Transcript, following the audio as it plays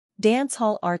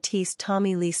Dancehall artiste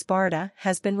Tommy Lee Sparta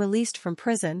has been released from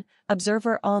prison,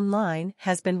 Observer Online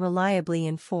has been reliably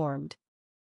informed.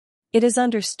 It is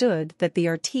understood that the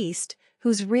artiste,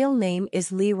 whose real name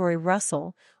is Leroy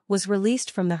Russell, was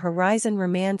released from the Horizon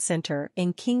Remand Center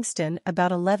in Kingston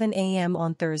about 11 a.m.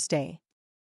 on Thursday.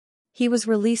 He was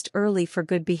released early for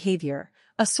good behavior,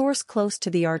 a source close to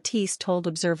the artiste told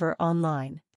Observer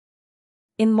Online.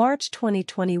 In March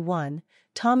 2021,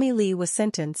 Tommy Lee was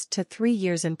sentenced to 3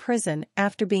 years in prison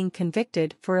after being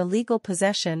convicted for illegal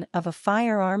possession of a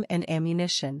firearm and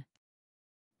ammunition.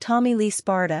 Tommy Lee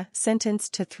Sparta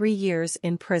sentenced to 3 years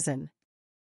in prison.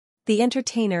 The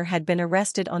entertainer had been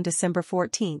arrested on December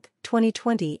 14,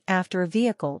 2020 after a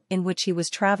vehicle in which he was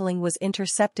traveling was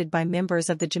intercepted by members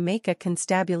of the Jamaica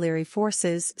Constabulary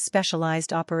Force's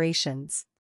Specialized Operations.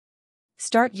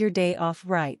 Start your day off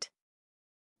right.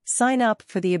 Sign up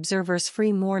for the Observer's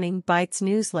free Morning Bites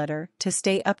newsletter to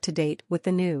stay up to date with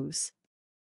the news.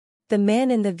 The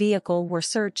men in the vehicle were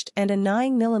searched and a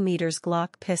 9mm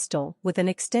Glock pistol with an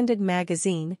extended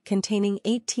magazine containing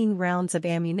 18 rounds of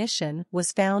ammunition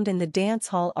was found in the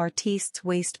dancehall artiste's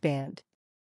waistband.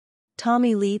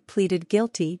 Tommy Lee pleaded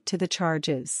guilty to the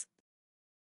charges.